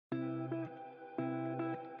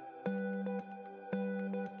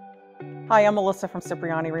Hi, I'm Melissa from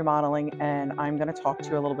Cipriani Remodeling, and I'm going to talk to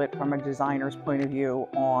you a little bit from a designer's point of view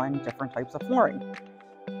on different types of flooring.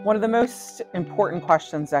 One of the most important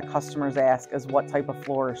questions that customers ask is what type of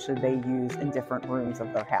floors should they use in different rooms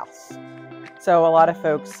of their house. So a lot of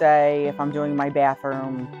folks say, if I'm doing my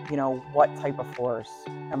bathroom, what type of floors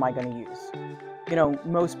am I going to use?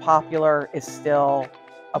 Most popular is still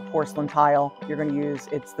a porcelain tile you're going to use.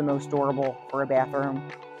 It's the most durable for a bathroom.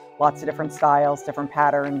 Lots of different styles, different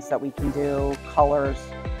patterns that we can do, colors,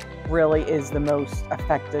 really is the most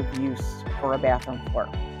effective use for a bathroom floor.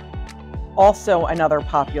 Also, another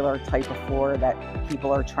popular type of floor that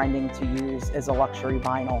people are trending to use is a luxury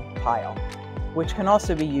vinyl tile, which can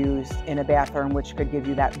also be used in a bathroom, which could give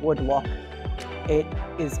you that wood look. It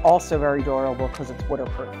is also very durable because it's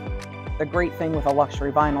waterproof. The great thing with a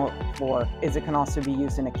luxury vinyl floor is it can also be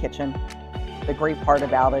used in a kitchen. The great part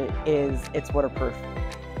about it is it's waterproof.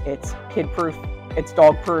 It's kid-proof, it's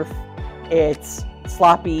dog-proof, it's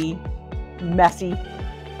sloppy, messy,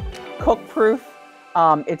 cook-proof.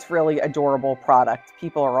 It's really a durable product.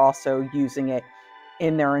 People are also using it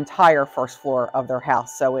in their entire first floor of their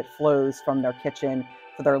house. So it flows from their kitchen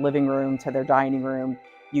to their living room to their dining room.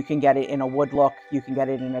 You can get it in a wood look, you can get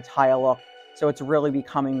it in a tile look. So it's really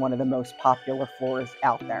becoming one of the most popular floors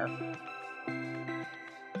out there.